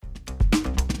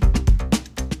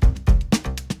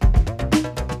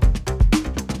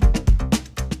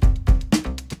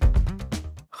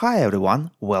Hi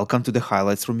everyone, welcome to the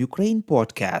Highlights from Ukraine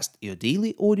podcast, your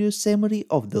daily audio summary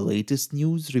of the latest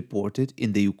news reported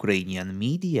in the Ukrainian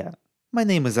media. My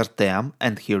name is Artem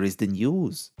and here is the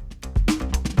news.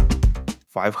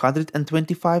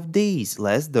 525 days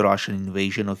less the Russian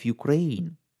invasion of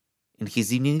Ukraine. In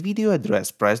his evening video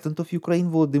address, President of Ukraine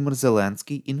Volodymyr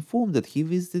Zelensky informed that he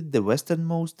visited the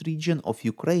westernmost region of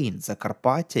Ukraine,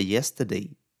 Zakarpattia,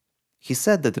 yesterday. He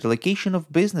said that relocation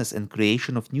of business and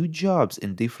creation of new jobs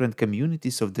in different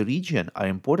communities of the region are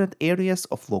important areas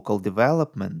of local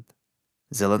development.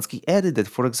 Zelensky added that,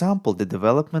 for example, the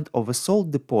development of a salt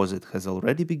deposit has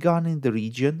already begun in the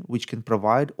region, which can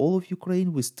provide all of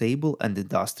Ukraine with stable and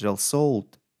industrial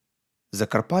salt.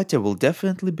 Zakarpattia will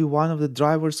definitely be one of the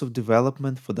drivers of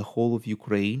development for the whole of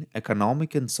Ukraine,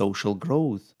 economic and social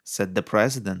growth, said the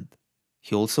president.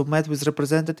 He also met with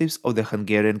representatives of the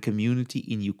Hungarian community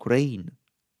in Ukraine.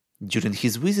 During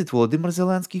his visit, Volodymyr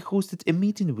Zelensky hosted a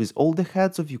meeting with all the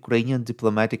heads of Ukrainian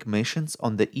diplomatic missions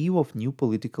on the eve of new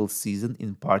political season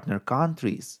in partner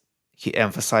countries. He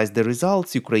emphasized the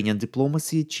results Ukrainian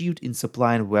diplomacy achieved in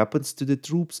supplying weapons to the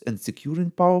troops and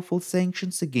securing powerful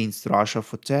sanctions against Russia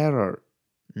for terror.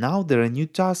 Now there are new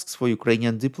tasks for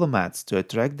Ukrainian diplomats to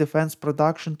attract defense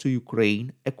production to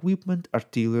Ukraine, equipment,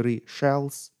 artillery,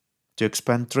 shells, to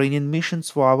expand training missions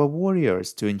for our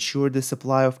warriors to ensure the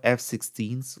supply of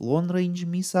F-16s long-range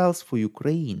missiles for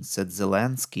Ukraine, said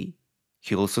Zelensky.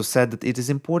 He also said that it is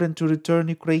important to return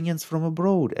Ukrainians from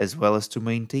abroad as well as to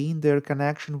maintain their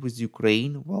connection with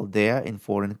Ukraine while they are in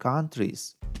foreign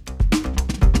countries.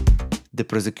 The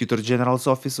Prosecutor General's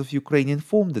Office of Ukraine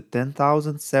informed that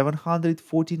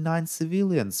 10,749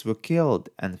 civilians were killed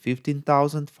and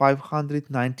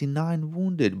 15,599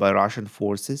 wounded by Russian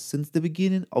forces since the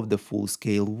beginning of the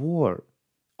full-scale war.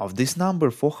 Of this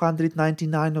number,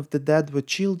 499 of the dead were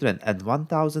children and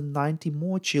 1,090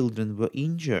 more children were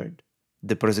injured.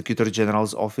 The Prosecutor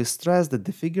General's office stressed that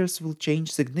the figures will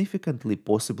change significantly,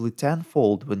 possibly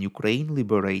tenfold, when Ukraine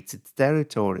liberates its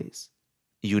territories.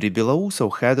 Yuri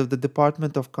Belousov, head of the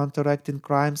Department of Counteracting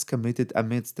Crimes Committed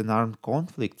Amidst an Armed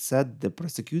Conflict, said the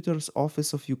Prosecutor's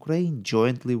Office of Ukraine,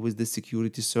 jointly with the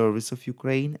Security Service of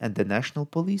Ukraine and the National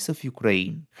Police of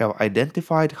Ukraine, have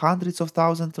identified hundreds of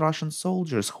thousands of Russian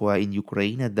soldiers who are in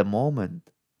Ukraine at the moment.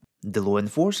 The law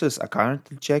enforcers are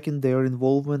currently checking their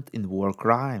involvement in war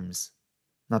crimes.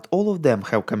 Not all of them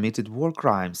have committed war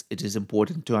crimes. It is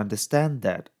important to understand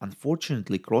that,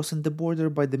 unfortunately, crossing the border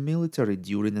by the military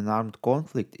during an armed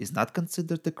conflict is not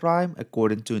considered a crime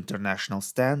according to international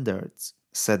standards,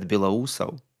 said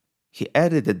Belousov. He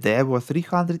added that there were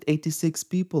 386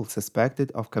 people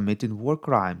suspected of committing war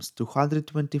crimes.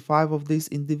 225 of these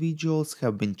individuals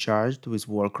have been charged with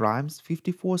war crimes.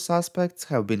 54 suspects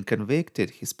have been convicted,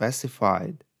 he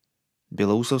specified.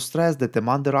 Belousov stressed that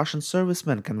among the Russian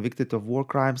servicemen convicted of war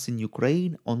crimes in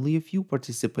Ukraine, only a few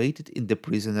participated in the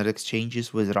prisoner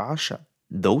exchanges with Russia.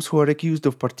 Those who are accused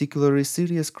of particularly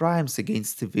serious crimes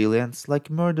against civilians, like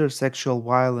murder, sexual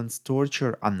violence,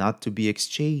 torture, are not to be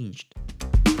exchanged.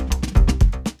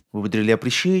 We would really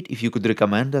appreciate if you could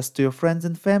recommend us to your friends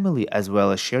and family, as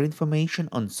well as share information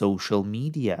on social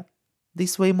media.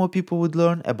 This way more people would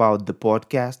learn about the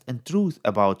podcast and truth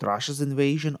about Russia's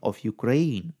invasion of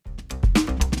Ukraine.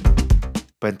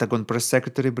 Pentagon Press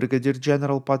Secretary Brigadier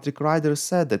General Patrick Ryder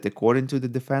said that according to the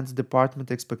Defense Department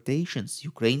expectations,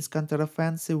 Ukraine's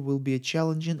counteroffensive will be a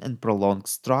challenging and prolonged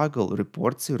struggle,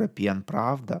 reports European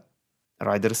Pravda.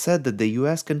 Ryder said that the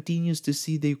US continues to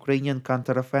see the Ukrainian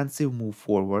counteroffensive move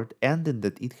forward and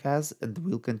that it has and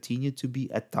will continue to be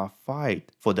a tough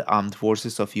fight for the armed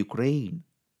forces of Ukraine.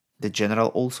 The general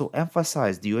also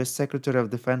emphasized US Secretary of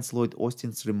Defense Lloyd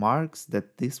Austin's remarks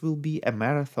that this will be a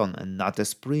marathon and not a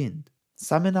sprint,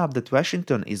 summing up that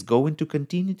Washington is going to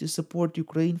continue to support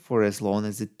Ukraine for as long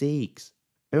as it takes.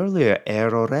 Earlier,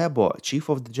 Eero Rebo, chief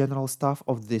of the General Staff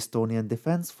of the Estonian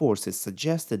Defense Forces,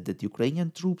 suggested that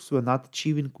Ukrainian troops were not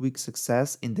achieving quick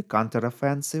success in the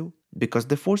counteroffensive because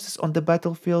the forces on the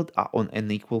battlefield are on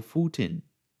an equal footing.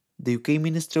 The UK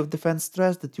Ministry of Defense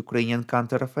stressed that Ukrainian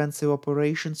counteroffensive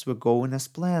operations were going as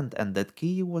planned and that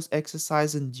Kyiv was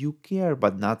exercising due care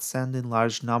but not sending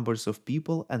large numbers of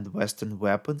people and Western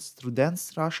weapons through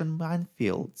dense Russian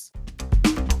minefields.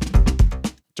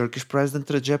 Turkish President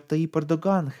Recep Tayyip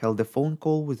Erdogan held a phone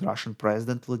call with Russian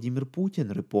President Vladimir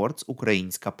Putin, reports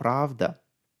Ukrainska Pravda.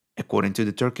 According to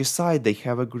the Turkish side, they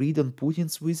have agreed on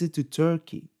Putin's visit to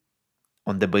Turkey.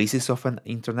 On the basis of an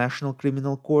International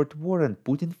Criminal Court warrant,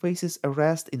 Putin faces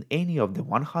arrest in any of the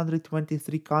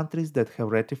 123 countries that have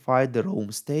ratified the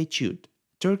Rome Statute.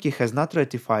 Turkey has not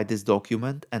ratified this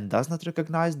document and does not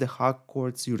recognize the Hague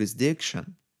Court's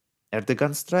jurisdiction.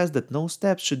 Erdogan stressed that no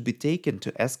steps should be taken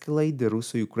to escalate the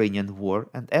Russo-Ukrainian war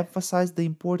and emphasized the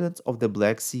importance of the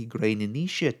Black Sea Grain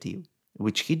Initiative,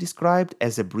 which he described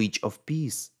as a breach of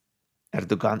peace.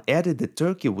 Erdogan added that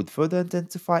Turkey would further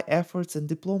intensify efforts and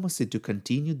diplomacy to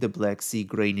continue the Black Sea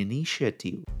Grain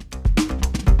Initiative.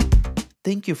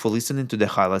 Thank you for listening to the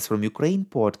Highlights from Ukraine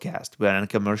podcast. We are a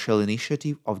commercial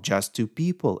initiative of just two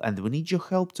people and we need your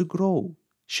help to grow.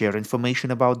 Share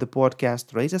information about the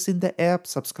podcast, rate us in the app,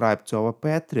 subscribe to our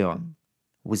Patreon.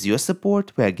 With your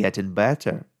support, we are getting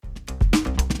better.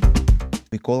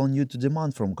 We call on you to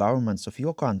demand from governments of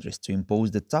your countries to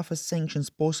impose the toughest sanctions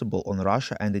possible on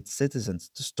Russia and its citizens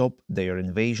to stop their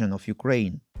invasion of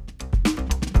Ukraine.